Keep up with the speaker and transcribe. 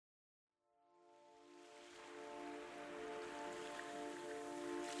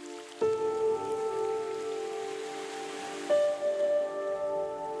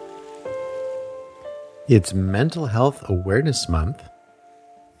It's Mental Health Awareness Month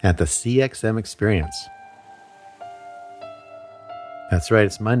at the CXM Experience. That's right,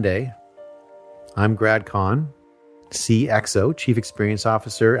 it's Monday. I'm Grad Khan, CXO, Chief Experience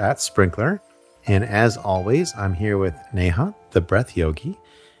Officer at Sprinkler. And as always, I'm here with Neha, the Breath Yogi.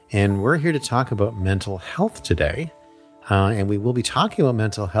 And we're here to talk about mental health today. And we will be talking about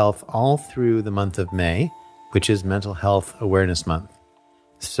mental health all through the month of May, which is Mental Health Awareness Month.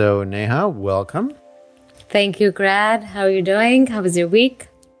 So Neha, welcome. Thank you, Grad. How are you doing? How was your week?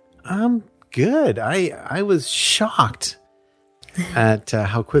 I'm good. I was shocked at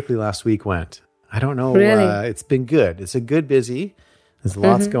how quickly last week went. I don't know. Really? It's been good. It's a good busy. There's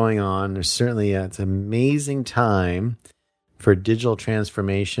lots going on. There's certainly it's an amazing time for digital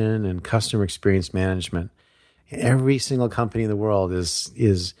transformation and customer experience management. Every single company in the world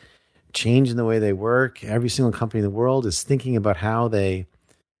is changing the way they work. Every single company in the world is thinking about how they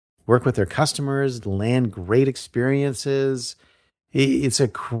work with their customers, land great experiences. It's a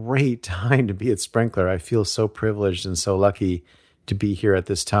great time to be at Sprinkler. I feel so privileged and so lucky to be here at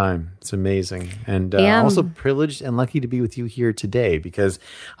this time. It's amazing. And also privileged and lucky to be with you here today, because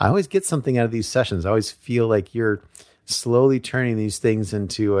I always get something out of these sessions. I always feel like you're slowly turning these things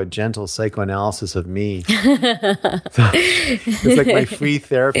into a gentle psychoanalysis of me. It's like my free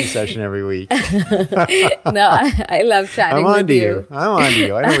therapy session every week. No, I love chatting with you. I'm on to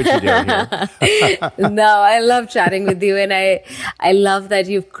you. I know what you're doing here. No, I love chatting with you. And I love that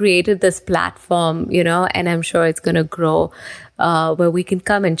you've created this platform, and I'm sure it's going to grow where we can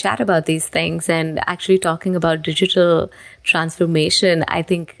come and chat about these things. And actually talking about digital transformation, I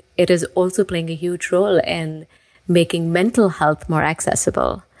think it is also playing a huge role in making mental health more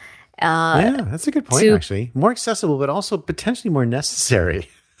accessible. Yeah, that's a good point, actually. More accessible, but also potentially more necessary.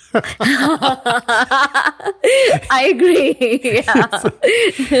 I agree. Yeah.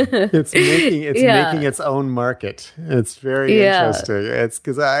 It's making its own market. It's very interesting. It's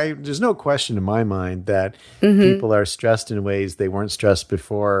because there's no question in my mind that people are stressed in ways they weren't stressed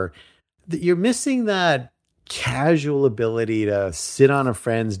before. You're missing that casual ability to sit on a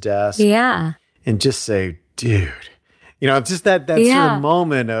friend's desk and just say, dude, just that sort of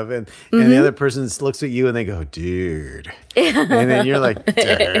moment of, and the other person looks at you and they go, dude. And then you're like, dude.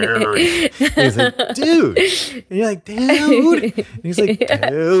 And he's like, dude. And you're like, dude. And he's like,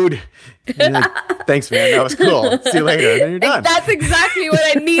 dude. And you're like, thanks, man. That was cool. See you later. And then you're done. That's exactly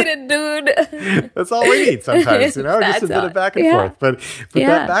what I needed, dude. That's all we need sometimes, just a bit of back and forth. But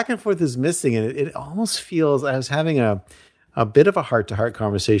that back and forth is missing. And it almost feels, I was having a bit of a heart-to-heart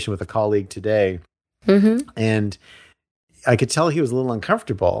conversation with a colleague today. And I could tell he was a little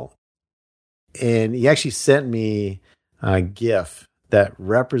uncomfortable. And he actually sent me a GIF that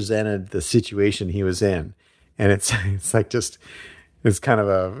represented the situation he was in. And it's like it's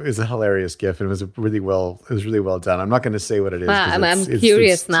a hilarious GIF, and it was really well done. I'm not going to say what it is. Wow, I'm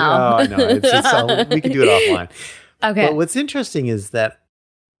curious now. Oh, I know. We can do it offline. Okay. But what's interesting is that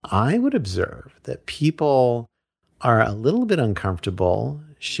I would observe that people are a little bit uncomfortable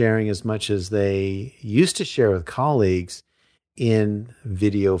sharing as much as they used to share with colleagues in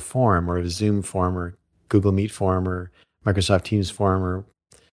video form or Zoom form or Google Meet form or Microsoft Teams form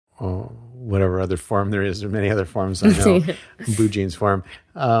or whatever other form there is. There are many other forms I know, Blue Jeans form.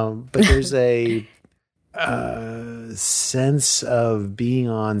 But there's a sense of being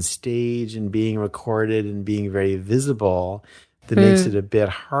on stage and being recorded and being very visible that makes it a bit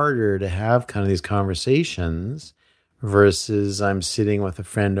harder to have kind of these conversations versus I'm sitting with a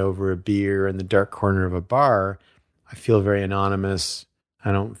friend over a beer in the dark corner of a bar. I feel very anonymous.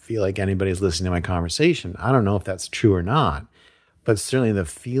 I don't feel like anybody's listening to my conversation. I don't know if that's true or not, but certainly the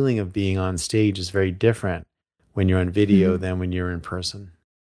feeling of being on stage is very different when you're on video than when you're in person.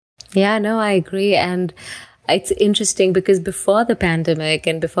 Yeah, no, I agree. And it's interesting because before the pandemic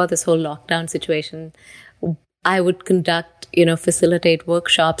and before this whole lockdown situation, I would conduct, facilitate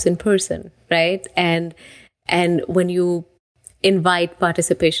workshops in person, right? And when you invite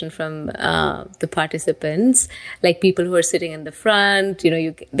participation from the participants, like people who are sitting in the front,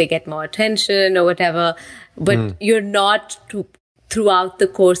 they get more attention or whatever, but you're not throughout the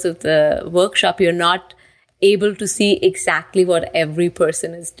course of the workshop, you're not able to see exactly what every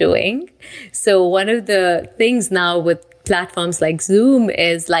person is doing. So one of the things now with platforms like Zoom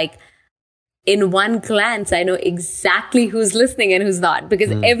is like, in one glance, I know exactly who's listening and who's not, because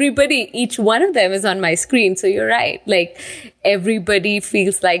everybody, each one of them is on my screen. So you're right. Like everybody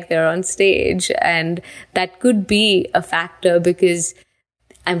feels like they're on stage, and that could be a factor because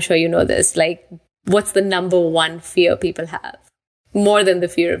I'm sure you know this, like what's the number one fear people have more than the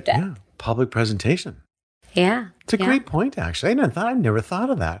fear of death? Yeah, public presentation. Yeah. It's a great point, actually. I never thought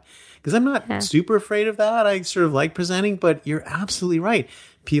of that, because I'm not super afraid of that. I sort of like presenting, but you're absolutely right.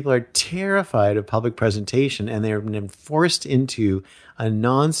 People are terrified of public presentation, and they're been forced into a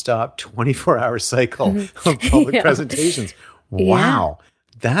nonstop 24-hour cycle of public presentations. Wow.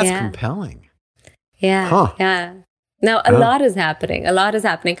 That's compelling. Yeah. Huh. Yeah. Now, a lot is happening.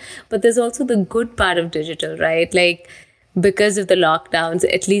 But there's also the good part of digital, right? Like, because of the lockdowns,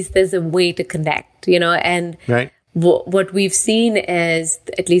 at least there's a way to connect, and what we've seen is,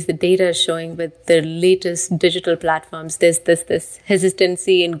 at least the data is showing with the latest digital platforms, there's this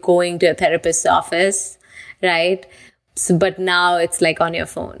hesitancy in going to a therapist's office, right? So, but now it's like on your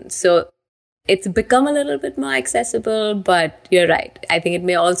phone. So it's become a little bit more accessible, but you're right. I think it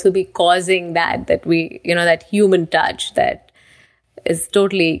may also be causing that we, that human touch that is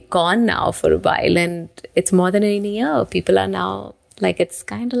totally gone now for a while. And it's more than a year. People are now like, it's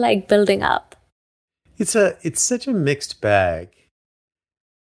kind of like building up. It's such a mixed bag.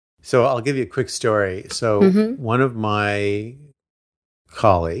 So I'll give you a quick story. So one of my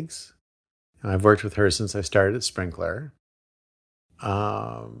colleagues, I've worked with her since I started at Sprinkler,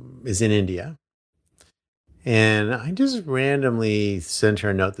 is in India. And I just randomly sent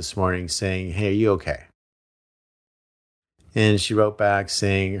her a note this morning saying, "Hey, are you okay?" And she wrote back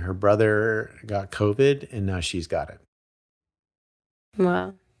saying her brother got COVID and now she's got it.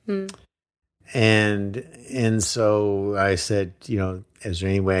 Wow. And so I said, is there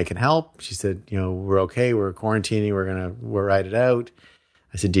any way I can help? She said, we're okay. We're quarantining. We'll ride it out.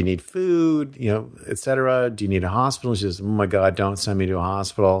 I said, do you need food, et cetera? Do you need a hospital? She says, oh my God, don't send me to a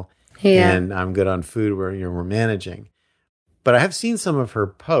hospital. Yeah. And I'm good on food. We're managing. But I have seen some of her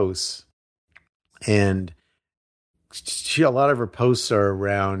posts, and a lot of her posts are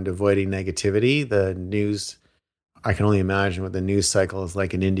around avoiding negativity. The news, I can only imagine what the news cycle is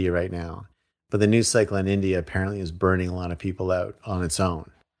like in India right now. But the news cycle in India apparently is burning a lot of people out on its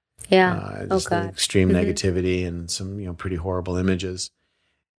own. Yeah. Just the extreme negativity and some, pretty horrible images.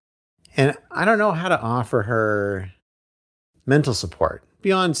 And I don't know how to offer her mental support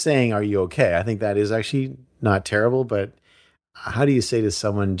beyond saying, are you okay? I think that is actually not terrible, but how do you say to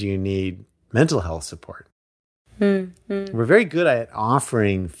someone, do you need mental health support? We're very good at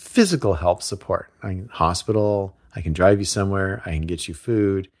offering physical help support. Hospital, I can drive you somewhere, I can get you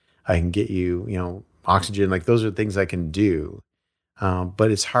food, I can get you, oxygen. Like, those are things I can do. But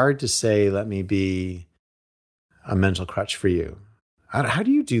it's hard to say, let me be a mental crutch for you. How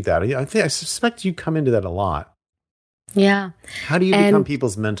do you do that? I suspect you come into that a lot. Yeah. How do you become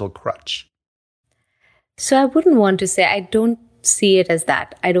people's mental crutch? So I wouldn't want to say, I don't see it as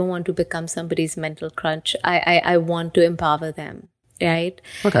that. I don't want to become somebody's mental crunch. I want to empower them, right?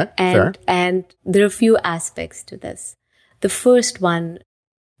 Okay, fair. And there are a few aspects to this. The first one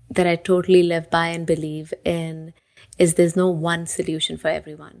that I totally live by and believe in is there's no one solution for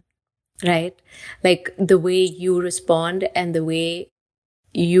everyone, right? Like, the way you respond and the way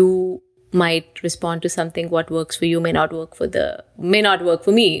you might respond to something, what works for you may not work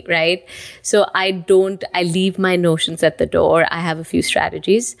for me, right? So I leave my notions at the door. I have a few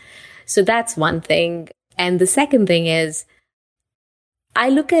strategies. So that's one thing. And the second thing is, I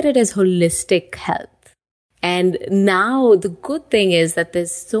look at it as holistic health. And now the good thing is that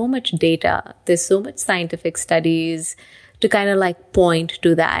there's so much data, there's so much scientific studies to kind of like point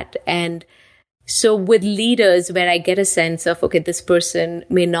to that. And so with leaders, where I get a sense of, okay, this person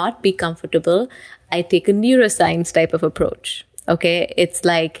may not be comfortable, I take a neuroscience type of approach. Okay. It's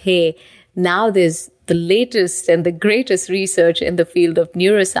like, hey, now there's the latest and the greatest research in the field of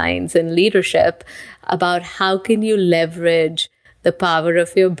neuroscience and leadership about how can you leverage the power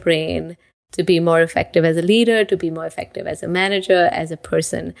of your brain to be more effective as a leader, to be more effective as a manager, as a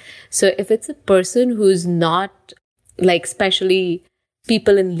person. So if it's a person who's not, like, especially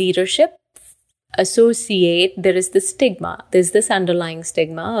people in leadership associate, there is this stigma. There's this underlying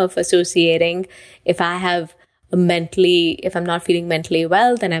stigma of associating, if I'm not feeling mentally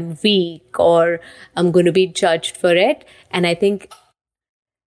well, then I'm weak or I'm going to be judged for it. And I think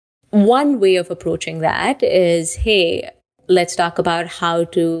one way of approaching that is, hey, let's talk about how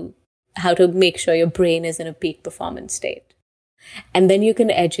to make sure your brain is in a peak performance state. And then you can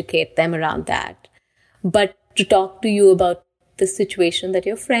educate them around that. But to talk to you about the situation that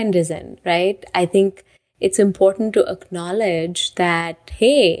your friend is in, right? I think it's important to acknowledge that,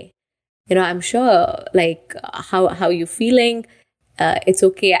 hey, I'm sure, like, how you feeling? It's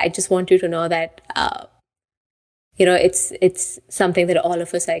okay. I just want you to know that, it's something that all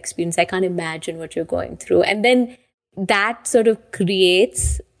of us are experiencing. I can't imagine what you're going through. And then that sort of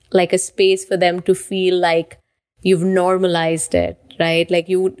creates like a space for them to feel like you've normalized it, right? Like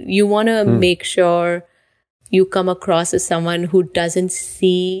you want to make sure you come across as someone who doesn't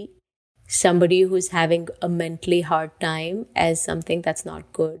see somebody who's having a mentally hard time as something that's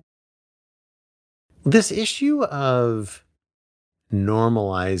not good. This issue of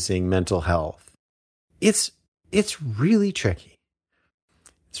normalizing mental health, it's really tricky.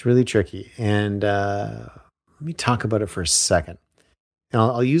 It's really tricky. And let me talk about it for a second. And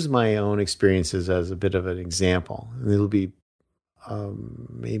I'll use my own experiences as a bit of an example. And it'll be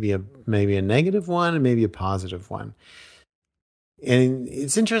maybe a negative one and maybe a positive one. And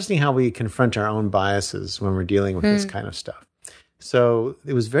it's interesting how we confront our own biases when we're dealing with this kind of stuff. So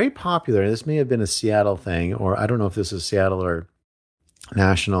it was very popular. This may have been a Seattle thing, or I don't know if this is Seattle or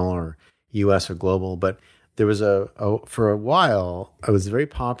national or US or global, but there was for a while, it was very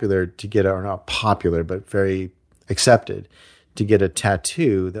popular to get, or not popular, but very accepted to get a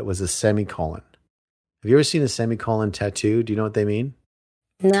tattoo that was a semicolon. Have you ever seen a semicolon tattoo? Do you know what they mean?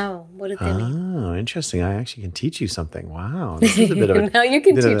 No. What did they mean? Oh, interesting. I actually can teach you something. Wow. This is a bit of a... Now you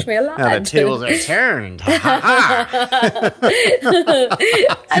can teach me a lot. Now the tables are turned.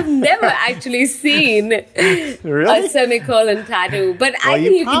 I've never actually seen a semicolon tattoo, but I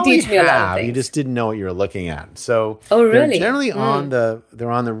think you can teach me a lot of things. You just didn't know what you were looking at. So really? They're generally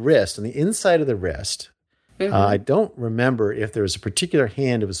they're on the wrist, on the inside of the wrist. I don't remember if there was a particular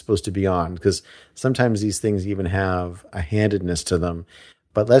hand it was supposed to be on, because sometimes these things even have a handedness to them.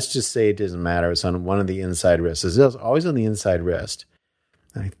 But let's just say it doesn't matter. It's on one of the inside wrists. It's always on the inside wrist.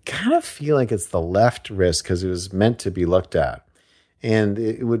 And I kind of feel like it's the left wrist because it was meant to be looked at. And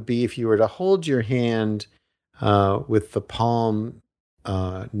it would be if you were to hold your hand with the palm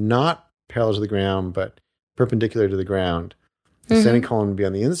not parallel to the ground, but perpendicular to the ground. The semicolon would be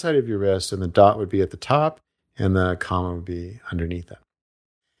on the inside of your wrist, and the dot would be at the top, and the comma would be underneath it.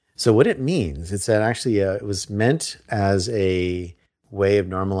 So what it means, it's that actually it was meant as a way of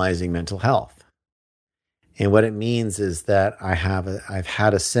normalizing mental health. And what it means is that I've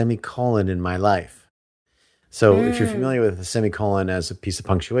had a semicolon in my life. So if you're familiar with a semicolon as a piece of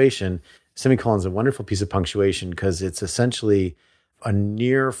punctuation, semicolon is a wonderful piece of punctuation because it's essentially a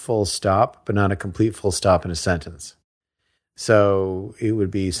near full stop, but not a complete full stop in a sentence. So it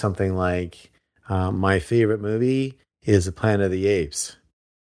would be something like, my favorite movie is The Planet of the Apes,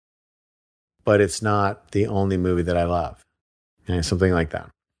 but it's not the only movie that I love. Something like that.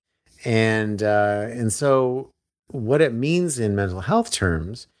 And so what it means in mental health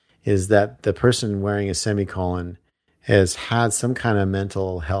terms is that the person wearing a semicolon has had some kind of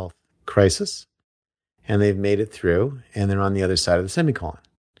mental health crisis, and they've made it through, and they're on the other side of the semicolon.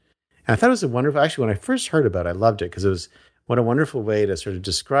 And I thought it was a wonderful, actually, when I first heard about it, I loved it because it was, what a wonderful way to sort of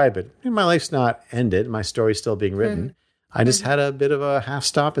describe it. My life's not ended. My story's still being written. I just had a bit of a half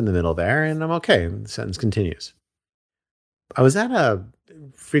stop in the middle there, and I'm okay. And the sentence continues. I was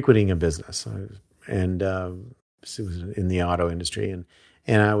frequenting a business, and it was in the auto industry,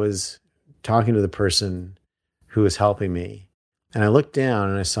 and I was talking to the person who was helping me, and I looked down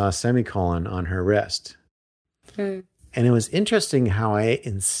and I saw a semicolon on her wrist. And it was interesting how I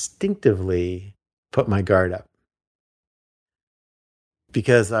instinctively put my guard up,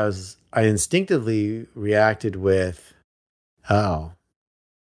 because I instinctively reacted with,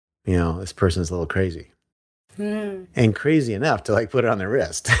 this person's a little crazy. And crazy enough to put it on their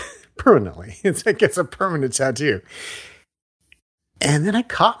wrist permanently. It's a permanent tattoo. And then I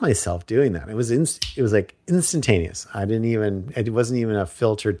caught myself doing that. It was instantaneous. It wasn't even a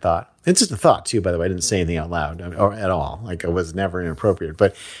filtered thought. It's just a thought too, by the way. I didn't say anything out loud or at all. I was never inappropriate.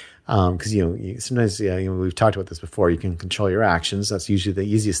 But because sometimes we've talked about this before. You can control your actions. That's usually the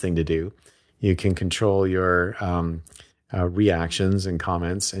easiest thing to do. You can control your reactions and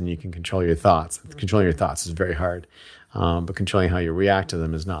comments, and you can control your thoughts. Controlling your thoughts is very hard, but controlling how you react to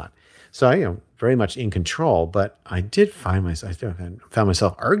them is not. So I, very much in control, but I did found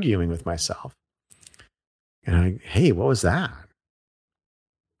myself arguing with myself. And hey, what was that?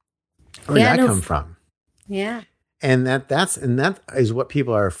 Where did that come from? Yeah. And that is what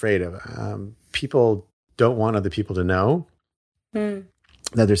people are afraid of. People don't want other people to know that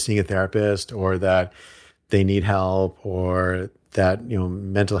they're seeing a therapist, or that they need help, or that,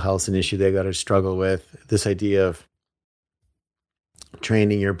 mental health's an issue they got to struggle with. This idea of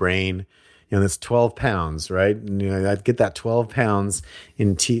training your brain, that's 12 pounds, right? And, I'd get that 12 pounds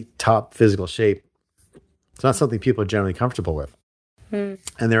in top physical shape. It's not something people are generally comfortable with. And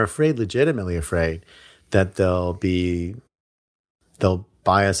they're legitimately afraid that they'll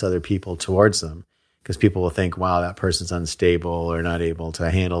bias other people towards them, because people will think, wow, that person's unstable or not able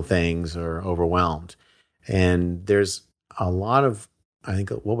to handle things or overwhelmed. And there's a lot of, I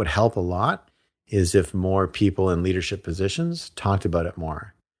think what would help a lot is if more people in leadership positions talked about it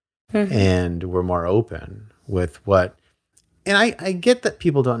more and were more open with what, and I get that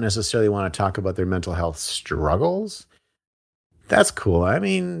people don't necessarily want to talk about their mental health struggles. That's cool. I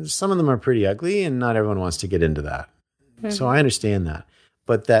mean, some of them are pretty ugly and not everyone wants to get into that. So I understand that.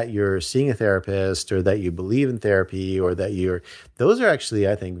 But that you're seeing a therapist or that you believe in therapy or that those are actually,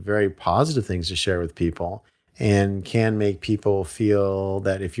 I think, very positive things to share with people and can make people feel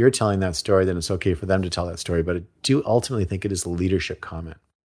that if you're telling that story, then it's okay for them to tell that story. But I do ultimately think it is a leadership comment.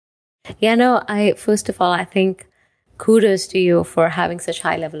 Yeah, no, first of all, I think kudos to you for having such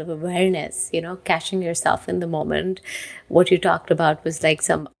high level of awareness, catching yourself in the moment. What you talked about was like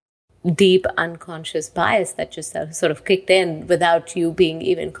some deep unconscious bias that just sort of kicked in without you being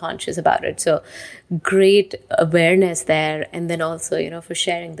even conscious about it. So great awareness there. And then also, for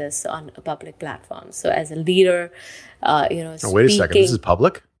sharing this on a public platform. So as a leader, wait a second, this is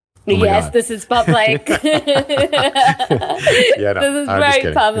public? Oh yes, God. This is public. Yeah, no, this is I'm very just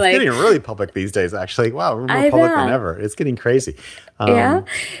kidding. public. It's getting really public these days, actually. Wow, we're more public than ever. It's getting crazy.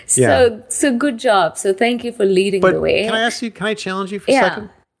 So good job. So thank you for leading the way. Can I challenge you for a second?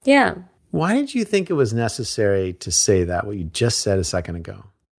 Yeah. Why did you think it was necessary to say that, what you just said a second ago?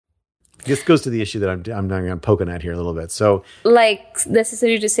 This goes to the issue that I'm poking at here a little bit. So, like,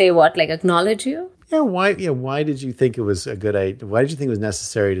 necessary to say what? Like, acknowledge you? Yeah. Why did you think it was a good idea? Why did you think it was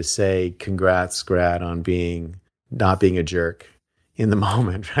necessary to say congrats, grad, on not being a jerk in the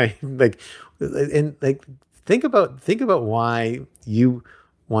moment, right? Think about why you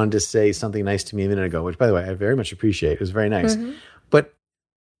wanted to say something nice to me a minute ago, which, by the way, I very much appreciate. It was very nice. Mm-hmm. But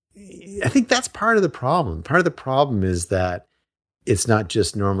I think that's part of the problem. Part of the problem is that it's not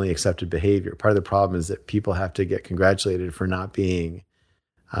just normally accepted behavior. Part of the problem is that people have to get congratulated for not being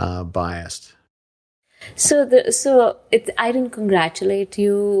biased. So I didn't congratulate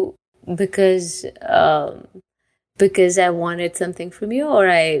you because I wanted something from you, or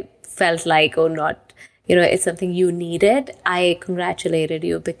I felt like, it's something you needed. I congratulated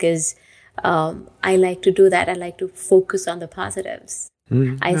you because I like to do that. I like to focus on the positives.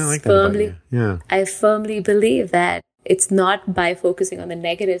 I firmly believe that it's not by focusing on the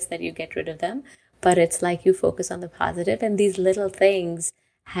negatives that you get rid of them, but it's like you focus on the positive, and these little things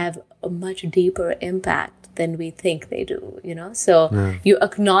have a much deeper impact than we think they do, So you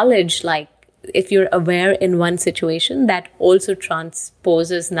acknowledge, like, if you're aware in one situation, that also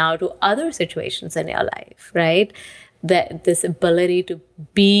transposes now to other situations in your life, right? That this ability to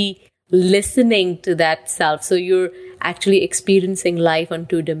be listening to that self. So you're actually experiencing life on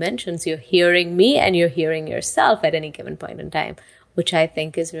two dimensions. You're hearing me and you're hearing yourself at any given point in time, which I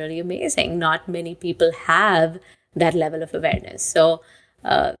think is really amazing. Not many people have that level of awareness. So,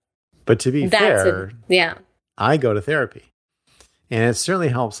 but to be fair, I go to therapy, and it certainly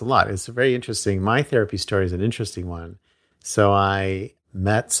helps a lot. It's very interesting. My therapy story is an interesting one. So I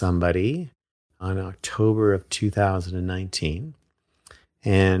met somebody on October of 2019.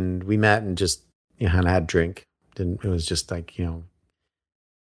 And we met and just had a drink. It was just like,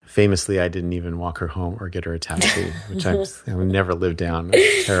 famously, I didn't even walk her home or get her a taxi, which I would never live down.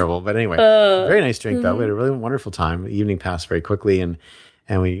 It's terrible. But anyway, very nice drink though. We had a really wonderful time. The evening passed very quickly, and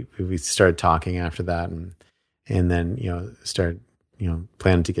we started talking after that, and then started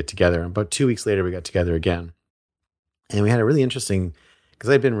planning to get together. About 2 weeks later, we got together again, and we had a really interesting,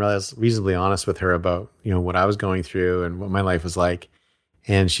 because I'd been reasonably honest with her about what I was going through and what my life was like.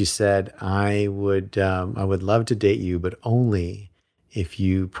 And she said, I would love to date you, but only if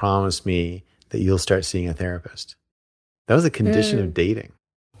you promise me that you'll start seeing a therapist. That was a condition of dating.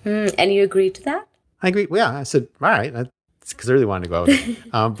 And you agreed to that? I agreed. Well, yeah, I said, all right. Because I really wanted to go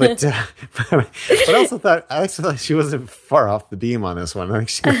out with her. But I also thought she wasn't far off the beam on this one. I think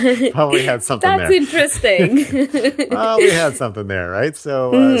she probably had something there. That's interesting. Well, we had something there, right?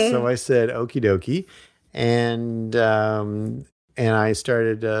 So I said, okie dokie. And I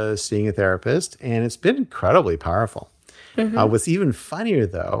started seeing a therapist, and it's been incredibly powerful. Mm-hmm. What's even funnier,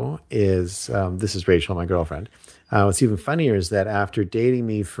 though, is this is Rachel, my girlfriend. What's even funnier is that after dating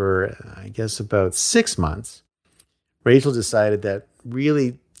me for, I guess, about 6 months, Rachel decided that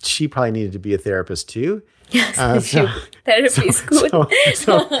really she probably needed to be a therapist too. Yes, therapy is good.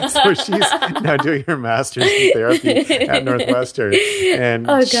 So she's now doing her master's in therapy at Northwestern,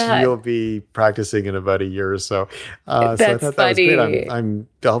 and she'll be practicing in about a year or so. So I thought that was great. I'm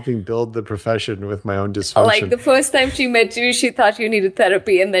helping build the profession with my own dysfunction. Like the first time she met you, she thought you needed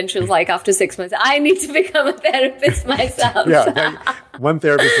therapy, and then she was like, after 6 months, I need to become a therapist myself. One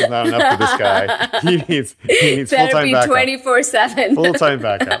therapist is not enough for this guy. He needs full-time backup. 24/7. Full-time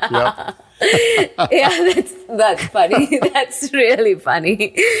backup. Yep. Yeah, that's funny. That's really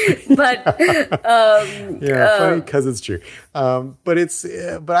funny. But funny because it's true. But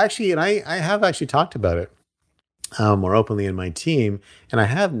actually, and I have actually talked about it more openly in my team. And I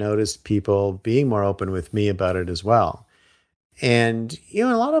have noticed people being more open with me about it as well. And, in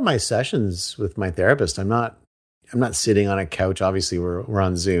a lot of my sessions with my therapist, I'm not sitting on a couch. Obviously we're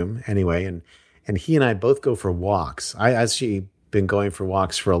on Zoom anyway. And he and I both go for walks. I actually been going for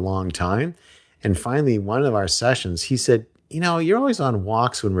walks for a long time. And finally, one of our sessions, he said, you're always on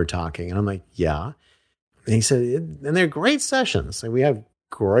walks when we're talking. And I'm like, yeah. And he said, and they're great sessions. Like, we have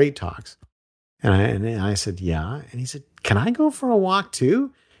great talks. And I said, yeah. And he said, can I go for a walk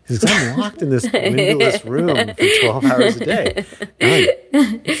too? He says, I'm locked in this windowless room for 12 hours a day.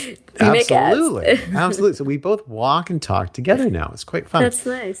 Absolutely. Absolutely. So we both walk and talk together now. It's quite fun. That's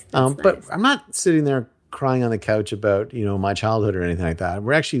nice. But I'm not sitting there crying on the couch about, my childhood or anything like that.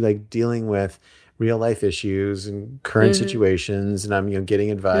 We're actually like dealing with real life issues and current situations. And I'm, getting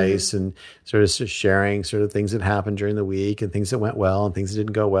advice and sort of sharing sort of things that happened during the week and things that went well and things that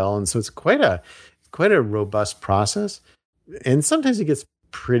didn't go well. And so it's quite a robust process. And sometimes it gets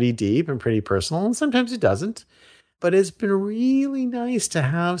pretty deep and pretty personal, and sometimes it doesn't. But it's been really nice to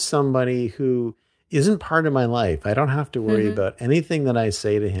have somebody who isn't part of my life. I don't have to worry about anything that I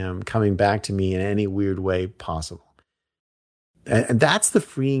say to him coming back to me in any weird way possible. And that's the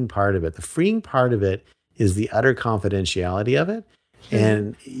freeing part of it. The freeing part of it is the utter confidentiality of it.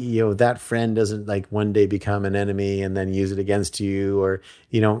 And, that friend doesn't like one day become an enemy and then use it against you, or,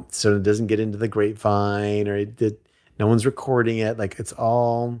 sort of doesn't get into the grapevine, or no one's recording it. Like, it's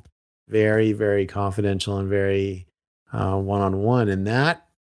all very, very confidential and very one-on-one. And that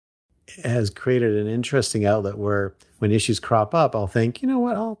has created an interesting outlet where when issues crop up, I'll think,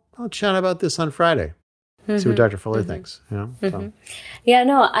 I'll chat about this on Friday. See what Dr. Fuller thinks. So. Yeah,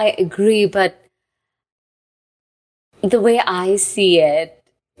 no, I agree. But the way I see it,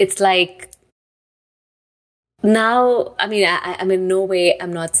 it's like now, I'm in no way,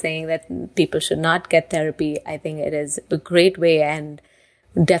 I'm not saying that people should not get therapy. I think it is a great way, and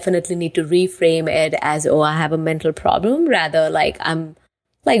definitely need to reframe it as, I have a mental problem, rather like I'm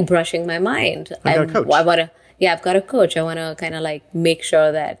like brushing my mind. I've got a coach. I've got a coach. I want to kind of like make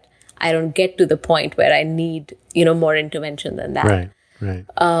sure that I don't get to the point where I need, more intervention than that. Right.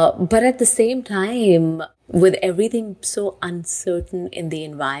 But at the same time, with everything so uncertain in the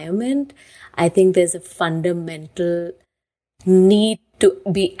environment, I think there's a fundamental need to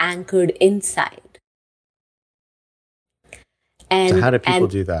be anchored inside. And so how do people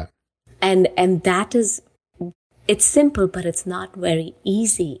do that? And that is, it's simple, but it's not very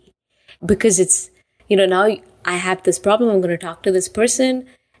easy, because it's, now I have this problem. I'm going to talk to this person.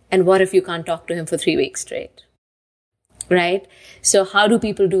 And what if you can't talk to him for 3 weeks straight? Right? So how do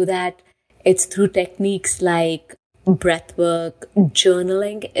people do that? It's through techniques like breath work.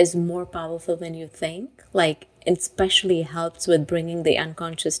 Journaling is more powerful than you think. Like, it especially helps with bringing the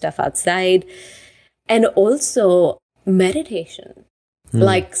unconscious stuff outside. And also meditation.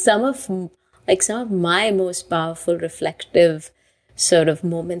 Like some of my most powerful reflective sort of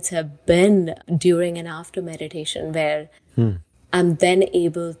moments have been during and after meditation, where I'm then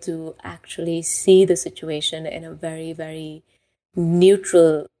able to actually see the situation in a very, very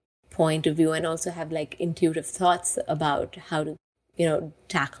neutral point of view, and also have like intuitive thoughts about how to,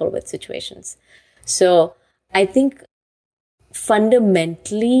 tackle with situations. So I think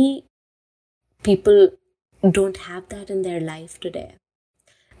fundamentally people don't have that in their life today.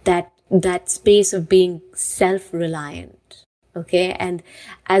 That space of being self-reliant. Okay. And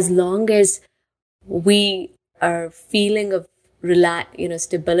as long as we are feeling of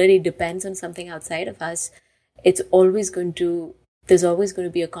stability depends on something outside of us, there's always going to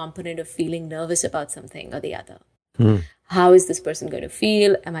be a component of feeling nervous about something or the other. How is this person going to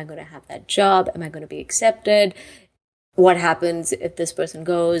feel? Am I going to have that job? Am I going to be accepted? What happens if this person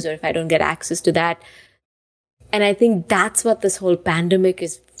goes, or if I don't get access to that? And I think that's what this whole pandemic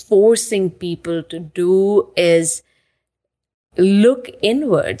is forcing people to do, is look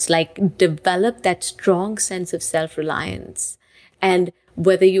inwards, like develop that strong sense of self-reliance. And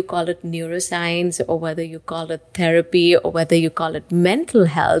whether you call it neuroscience, or whether you call it therapy, or whether you call it mental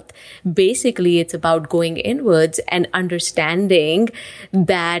health, basically it's about going inwards and understanding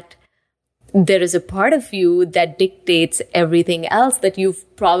that there is a part of you that dictates everything else that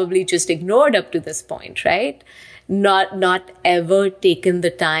you've probably just ignored up to this point, right? Not ever taken the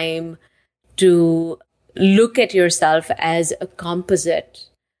time to look at yourself as a composite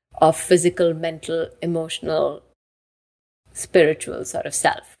of physical, mental, emotional, spiritual sort of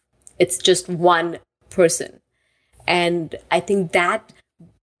self. It's just one person. And I think that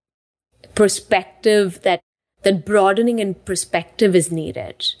perspective, that broadening in perspective is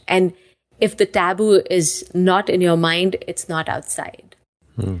needed. And if the taboo is not in your mind, it's not outside.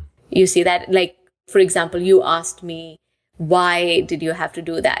 You see that, like, for example, you asked me, why did you have to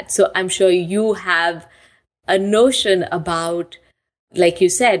do that? So I'm sure you have a notion about, like you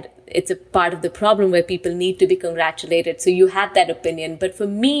said, it's a part of the problem where people need to be congratulated. So you had that opinion. But for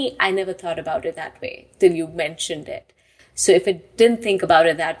me, I never thought about it that way till you mentioned it. So if I didn't think about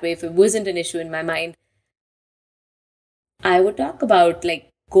it that way, if it wasn't an issue in my mind, I would talk about, like,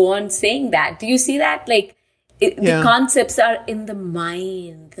 go on saying that. Do you see that? Like, the concepts are in the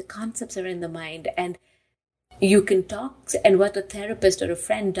mind. The concepts are in the mind. And you can talk. And what a therapist or a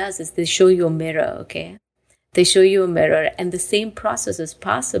friend does is they show you a mirror, okay? They show you a mirror, and the same process is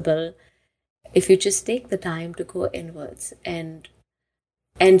possible if you just take the time to go inwards. And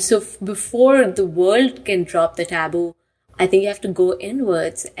so before the world can drop the taboo, I think you have to go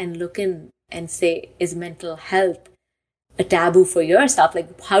inwards and look in and say, is mental health a taboo for yourself?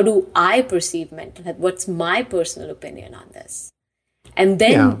 Like, how do I perceive mental health? What's my personal opinion on this? And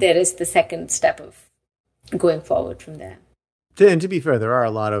then there is the second step of going forward from there. And to be fair, there are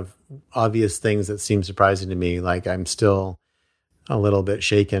a lot of obvious things that seem surprising to me. Like, I'm still a little bit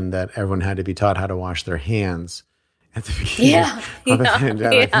shaken that everyone had to be taught how to wash their hands at the beginning of the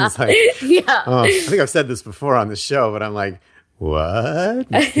pandemic. It's like, I think I've said this before on the show, but I'm like, what?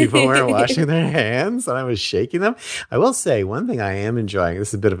 People weren't washing their hands? And I was shaking them. I will say one thing I am enjoying, this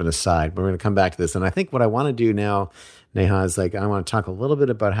is a bit of an aside, but we're going to come back to this. And I think what I want to do now, Neha, is like, I want to talk a little bit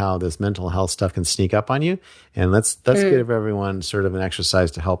about how this mental health stuff can sneak up on you. And let's give everyone sort of an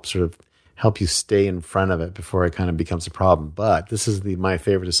exercise to help you stay in front of it before it kind of becomes a problem. But this is my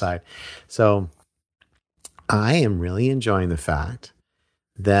favorite aside. So I am really enjoying the fact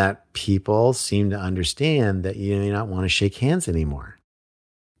that people seem to understand that you may not want to shake hands anymore.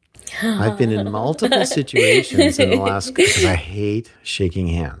 I've been in multiple situations in the last, because I hate shaking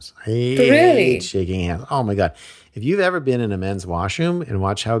hands. I hate shaking hands. Oh my God. If you've ever been in a men's washroom and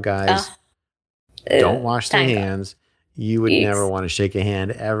watch how guys don't wash their hands, you would never want to shake a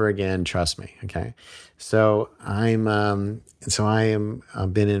hand ever again. Trust me. Okay. So I've been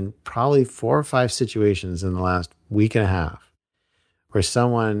in probably 4 or 5 situations in the last week and a half where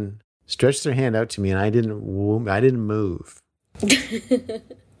someone stretched their hand out to me and I didn't move.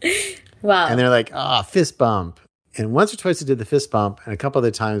 Wow. And they're like, fist bump. And once or twice I did the fist bump, and a couple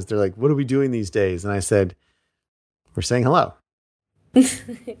other times they're like, what are we doing these days? And I said, we're saying hello. We're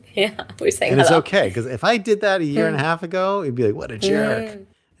saying hello. And it's okay, because if I did that a year and a half ago, it'd be like, what a jerk. And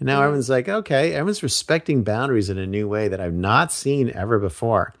now everyone's like, okay, everyone's respecting boundaries in a new way that I've not seen ever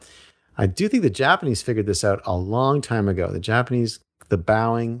before. I do think the Japanese figured this out a long time ago. The Japanese, the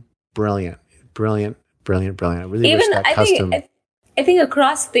bowing, brilliant. I really wish that custom. I think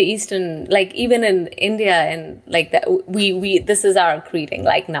across the Eastern, like even in India and like that, we this is our greeting,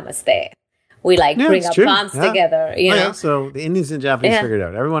 like namaste. We bring our palms together. You know? So the Indians and Japanese figured it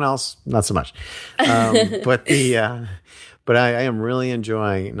out. Everyone else, not so much. But I am really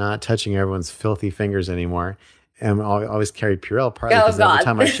enjoying not touching everyone's filthy fingers anymore. And I always carry Purell, partly because every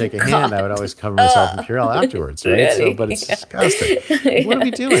time I shake a hand, I would always cover myself in Purell afterwards, right? Really? So, but it's disgusting. What are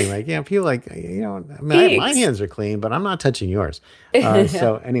we doing? Like, people my hands are clean, but I'm not touching yours.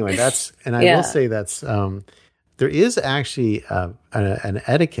 So anyway, I will say that's, there is actually an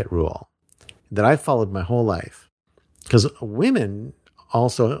etiquette rule that I've followed my whole life, because women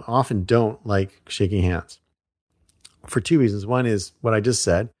also often don't like shaking hands for 2 reasons. One is what I just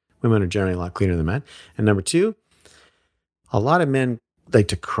said. Women are generally a lot cleaner than men. And number 2, a lot of men like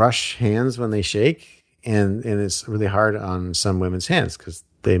to crush hands when they shake, and it's really hard on some women's hands because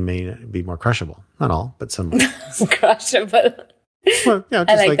they may be more crushable. Not all, but some. Crushable. Well, just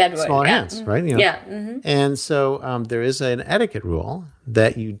I like that word. Smaller hands, right? Yeah. Mm-hmm. And so there is an etiquette rule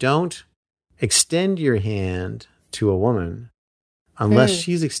that you don't extend your hand to a woman unless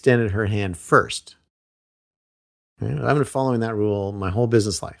she's extended her hand first. Okay? I've been following that rule my whole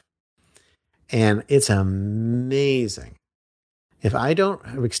business life. And it's amazing. If I don't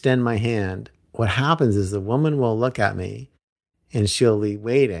extend my hand, what happens is the woman will look at me and she'll be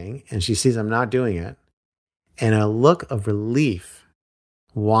waiting and she sees I'm not doing it. And a look of relief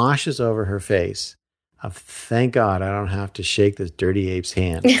washes over her face of, thank God I don't have to shake this dirty ape's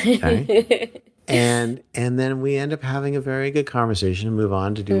hand. Okay? and then we end up having a very good conversation and move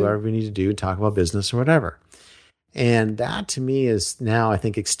on to do whatever we need to do, talk about business or whatever. And that to me is now, I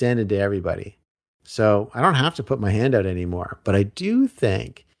think, extended to everybody. So I don't have to put my hand out anymore. But I do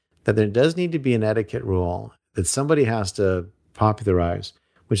think that there does need to be an etiquette rule that somebody has to popularize,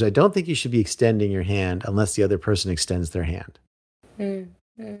 which I don't think you should be extending your hand unless the other person extends their hand.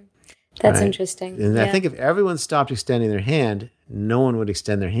 That's interesting. And I think if everyone stopped extending their hand, no one would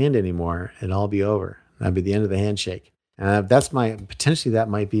extend their hand anymore. It'd all be over. That'd be the end of the handshake. And that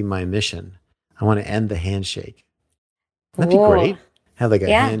might be my mission I want to end the handshake. That'd be great. Have like a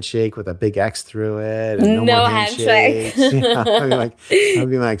handshake with a big X through it, and no more handshakes. That'd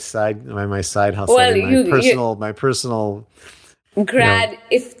be my side hustle. Well, my personal. Grad,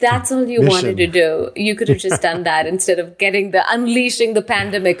 if that's all you wanted to do, you could have just done that instead of unleashing the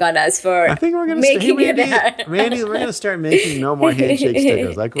pandemic on us for I think we're gonna making Randy, we're gonna start making no more handshake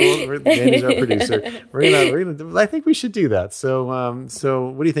stickers. Like, Randy's our producer. We're gonna. I think we should do that. So,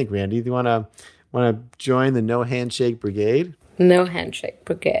 what do you think, Randy? Do you want to join the No Handshake Brigade? No Handshake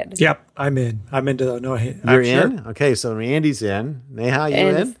Brigade. Yep, I'm in. I'm into the no handshake. You're in? Okay, so Randy's in. Neha, you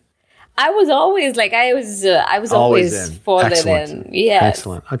in? I was always always fallen in. Yeah.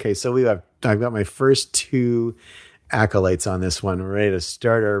 Excellent. Okay, so I've got my first 2 acolytes on this one. We're ready to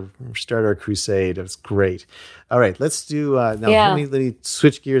start our crusade. It's great. All right, let's do now. Let me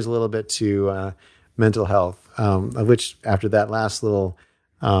switch gears a little bit to mental health, of which after that last little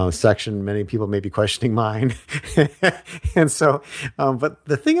section, many people may be questioning mine. And so, but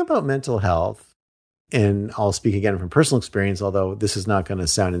the thing about mental health, and I'll speak again from personal experience, although this is not going to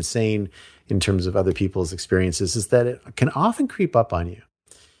sound insane in terms of other people's experiences, is that it can often creep up on you.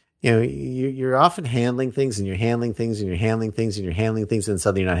 You know, you're often handling things and you're handling things and you're handling things and you're handling things, and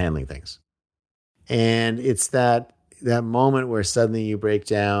suddenly you're not handling things. And it's that moment where suddenly you break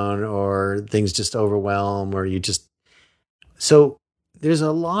down or things just overwhelm or so there's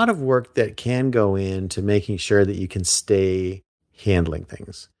a lot of work that can go into making sure that you can stay handling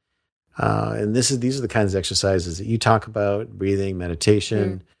things. And these are the kinds of exercises that you talk about: breathing,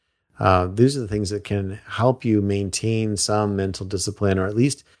 meditation. These are the things that can help you maintain some mental discipline, or at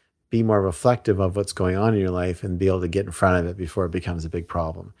least be more reflective of what's going on in your life and be able to get in front of it before it becomes a big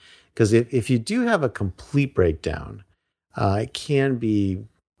problem. Because if you do have a complete breakdown, it can be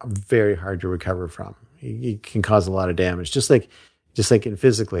very hard to recover from. It can cause a lot of damage, just like in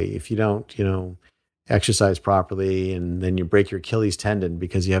physically. If you don't, exercise properly and then you break your Achilles tendon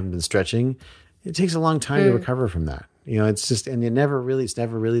because you haven't been stretching, it takes a long time to recover from that. It's never really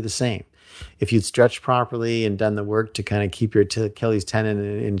the same. If you'd stretched properly and done the work to kind of keep your Achilles tendon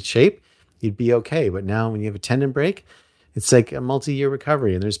in shape, you'd be okay. But now when you have a tendon break, it's like a multi-year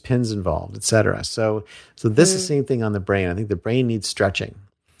recovery and there's pins involved, et cetera. So this is the same thing on the brain. I think the brain needs stretching.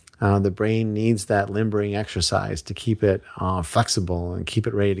 The brain needs that limbering exercise to keep it flexible and keep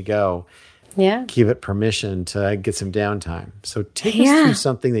it ready to go. Yeah. Give it permission to get some downtime. So take us through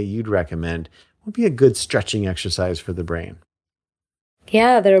something that you'd recommend would be a good stretching exercise for the brain.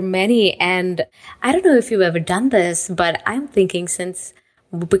 Yeah, there are many. And I don't know if you've ever done this, but I'm thinking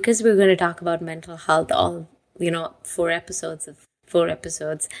because we're going to talk about mental health, 4 episodes,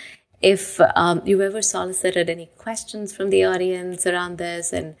 if you've ever solicited any questions from the audience around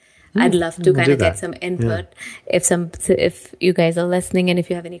this, and I'd love to kind of get some input. Yeah. If you guys are listening and if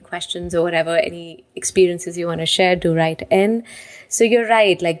you have any questions or whatever, any experiences you want to share, do write in. So you're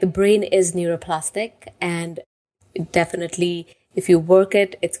right, like the brain is neuroplastic, and definitely if you work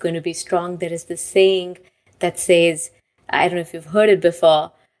it, it's going to be strong. There is this saying that says, I don't know if you've heard it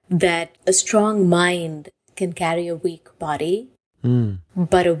before, that a strong mind can carry a weak body,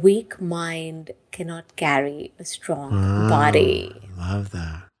 but a weak mind cannot carry a strong body. Love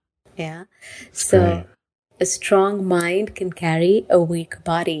that. Yeah. So a strong mind can carry a weak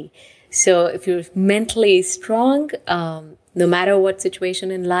body. So if you're mentally strong, no matter what situation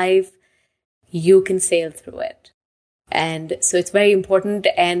in life, you can sail through it. And so it's very important.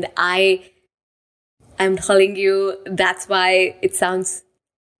 And I'm telling you, that's why it sounds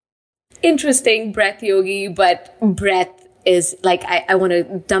interesting, Breath Yogi, but breath is like, I want to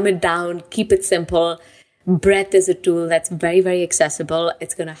dumb it down, keep it simple. Breath is a tool that's very, very accessible.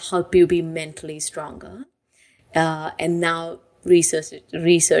 It's going to help you be mentally stronger. And now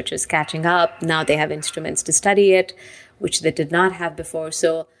research is catching up. Now they have instruments to study it, which they did not have before.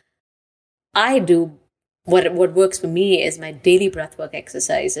 So I do what works for me is my daily breathwork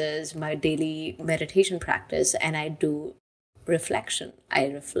exercises, my daily meditation practice, and I do reflection. I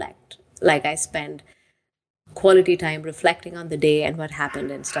reflect. Like I spend quality time reflecting on the day and what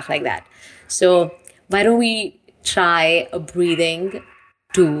happened and stuff like that. So why don't we try a breathing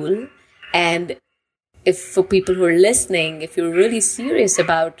tool? And if for people who are listening, if you're really serious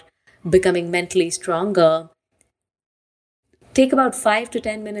about becoming mentally stronger, take about 5 to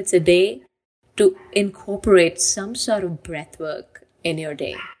 10 minutes a day to incorporate some sort of breath work in your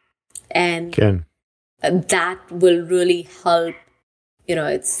day. And that will really help.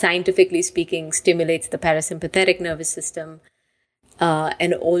 It's scientifically speaking, stimulates the parasympathetic nervous system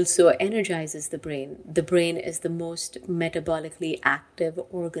and also energizes the brain. The brain is the most metabolically active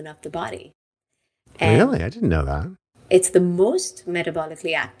organ of the body. Really? I didn't know that. It's the most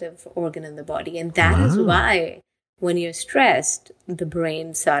metabolically active organ in the body. And that is why when you're stressed, the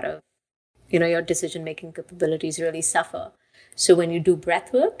brain sort of, your decision-making capabilities really suffer. So when you do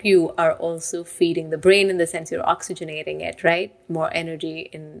breath work, you are also feeding the brain in the sense you're oxygenating it, right? More energy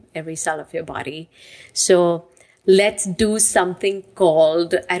in every cell of your body. So let's do something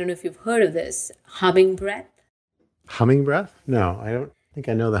called, I don't know if you've heard of this, humming breath. Humming breath? No, I don't think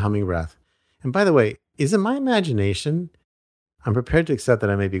I know the humming breath. And by the way, is it my imagination? I'm prepared to accept that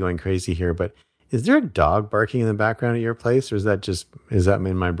I may be going crazy here, but is there a dog barking in the background at your place, or is that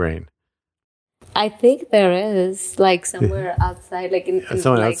in my brain? I think there is, like somewhere outside, like in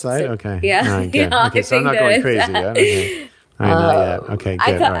someone like, outside. Okay. Yeah. All right, good. Yeah, okay, so I'm not going crazy yet. Okay. All right, not yet. Okay,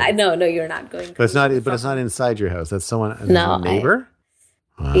 good. Right. No, you're not going crazy. But it's not inside your house. That's someone. A neighbor.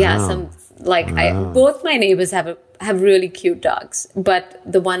 Wow. Yeah, both my neighbors have really cute dogs, but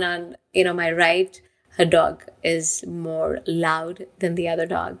the one on my right, her dog is more loud than the other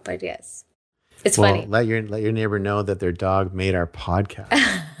dog. But yes, it's funny. Let your neighbor know that their dog made our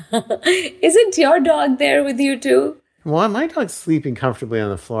podcast. Isn't your dog there with you too? Well, my dog's sleeping comfortably on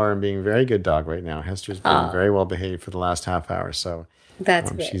the floor and being a very good dog right now. Hester's been very well behaved for the last half hour, so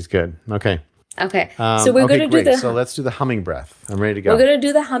that's good. She's good. Okay. So we're going to do So let's do the humming breath. I'm ready to go. We're going to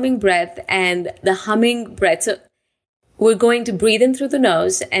do the humming breath, and the humming breath. So we're going to breathe in through the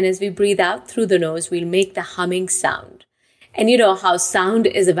nose, and as we breathe out through the nose, we'll make the humming sound. And you know how sound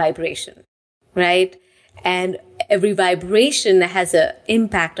is a vibration, right? And every vibration has an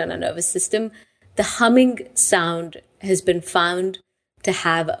impact on our nervous system. The humming sound has been found to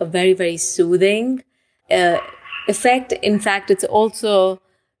have a very, very soothing effect. In fact, it's also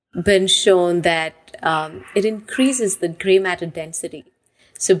been shown that it increases the gray matter density.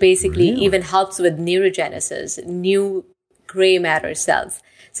 So basically, even helps with neurogenesis, new gray matter cells.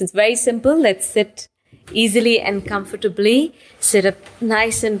 So it's very simple. Let's sit easily and comfortably. Sit up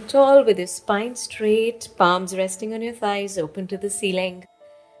nice and tall with your spine straight, palms resting on your thighs, open to the ceiling.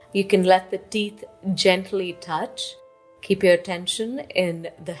 You can let the teeth gently touch. Keep your attention in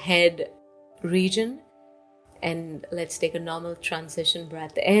the head region. And let's take a normal transition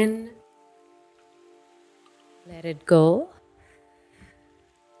breath in. Let it go.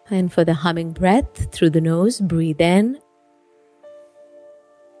 And for the humming breath through the nose, breathe in.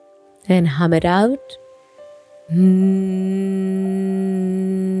 And hum it out.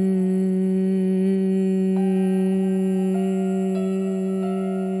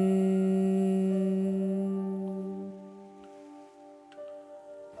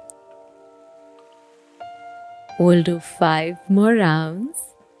 We'll do 5 more rounds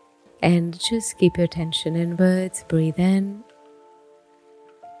and just keep your attention inwards. Breathe in.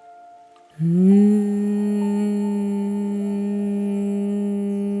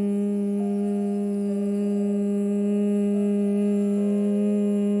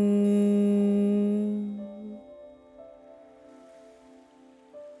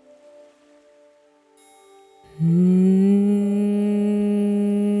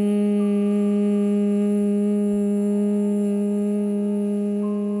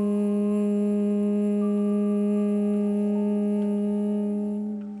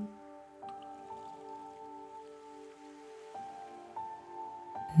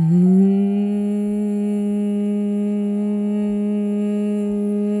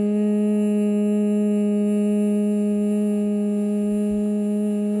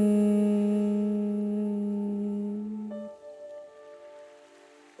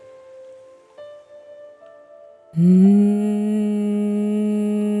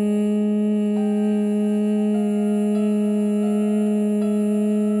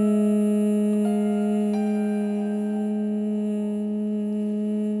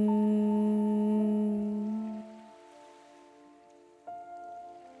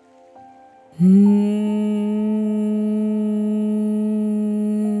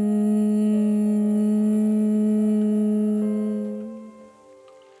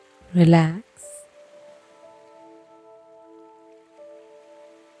 Relax.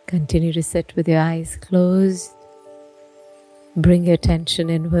 Continue to sit with your eyes closed. Bring your attention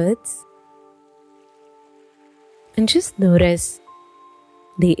inwards. And just notice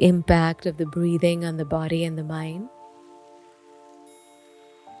the impact of the breathing on the body and the mind.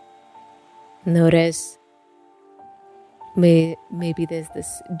 Notice maybe there's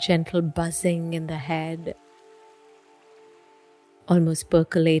this gentle buzzing in the head, almost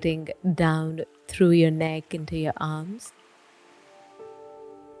percolating down through your neck into your arms.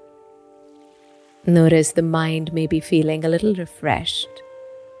 Notice the mind may be feeling a little refreshed.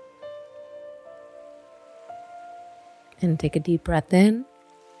 And take a deep breath in.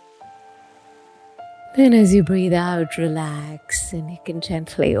 Then as you breathe out, relax, and you can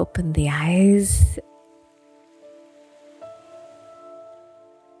gently open the eyes.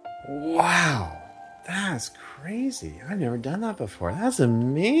 Wow, that's crazy. I've never done that before. That's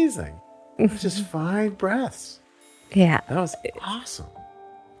amazing. It was just 5 breaths. Yeah. That was awesome.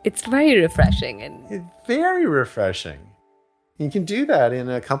 It's very refreshing. And It's very refreshing. You can do that in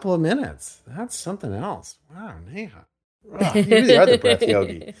a couple of minutes. That's something else. Wow, Neha. Wow, you really are the breath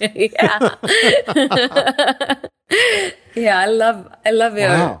yogi. Yeah. Yeah, I love your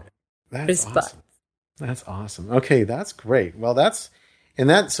Wow, that's response. awesome. That's awesome. Okay, that's great. Well,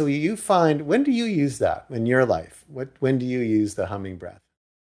 so you find, when do you use that in your life? When do you use the humming breath?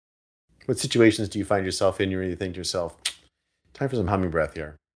 What situations do you find yourself in where you think to yourself, time for some humming breath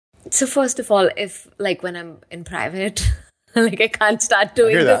here? So first of all, if like when I'm in private, like I can't start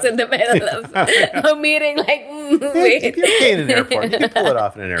doing this in the middle of a meeting, like, wait. It'd be okay in an airport. You can pull it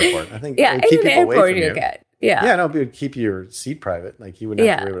off in an airport. I think Yeah, it would keep in an people away airport from you you. can. Yeah. Yeah, no, it would keep your seat private. Like you wouldn't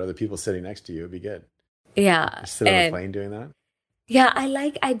have to worry about other people sitting next to you. It'd be good. Yeah. Just sit on a plane doing that. Yeah,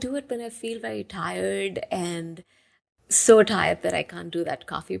 I do it when I feel very tired and so tired that I can't do that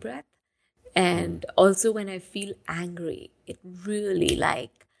coffee breath. And also when I feel angry, it really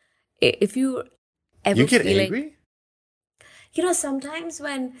if you ever You get feeling, angry? You know, sometimes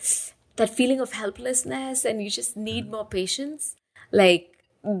when that feeling of helplessness and you just need more patience, like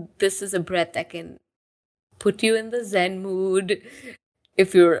this is a breath that can put you in the Zen mood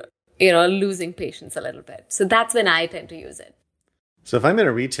if you're, losing patience a little bit. So that's when I tend to use it. So if I'm in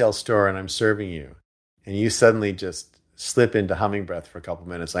a retail store and I'm serving you and you suddenly just slip into humming breath for a couple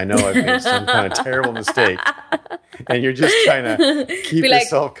minutes, I know I've made some kind of terrible mistake. And you're just trying to keep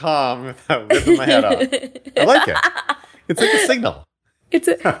yourself calm without ripping my head off. I like it. It's like a signal.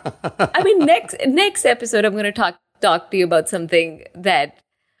 Next episode, I'm going to talk to you about something that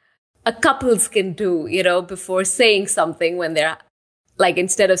a couples can do, before saying something when they're like,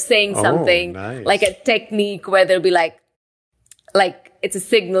 instead of saying something, nice. like a technique where they'll be like it's a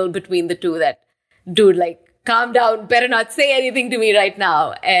signal between the two that, dude, like, calm down, better not say anything to me right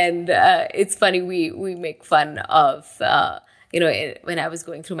now. And it's funny, we make fun of, when I was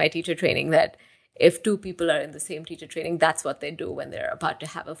going through my teacher training, that if two people are in the same teacher training, that's what they do when they're about to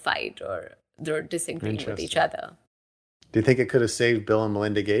have a fight or they're disagreeing with each other. Do you think it could have saved Bill and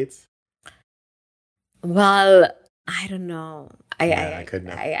Melinda Gates? Well, I don't know. I couldn't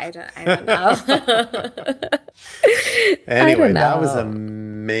have. I don't know. Anyway, that was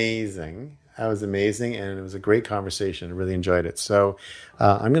amazing. That was amazing, and it was a great conversation. I really enjoyed it. So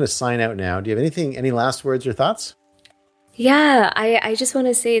I'm going to sign out now. Do you have any last words or thoughts? Yeah, I just want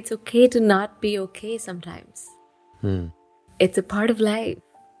to say it's okay to not be okay sometimes. It's a part of life.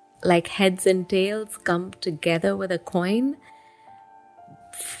 Like heads and tails come together with a coin.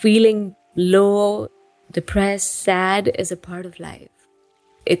 Feeling low, depressed, sad is a part of life.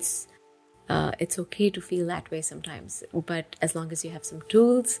 It's okay to feel that way sometimes. But as long as you have some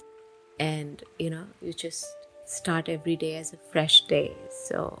tools and, you just start every day as a fresh day.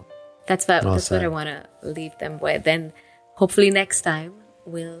 So that's what I want to leave them with. Then hopefully next time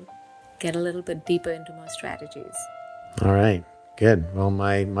we'll get a little bit deeper into more strategies. All right. Good. Well,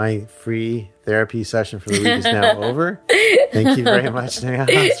 my free therapy session for the week is now over. Thank you very much, Neha.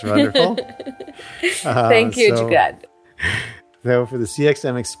 It's wonderful. Thank you, Jugaad. So for the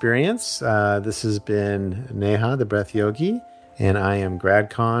CXM experience, this has been Neha, the Breath Yogi, and I am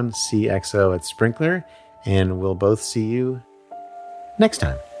GradCon CXO at Sprinkler, and we'll both see you next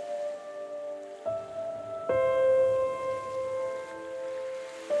time.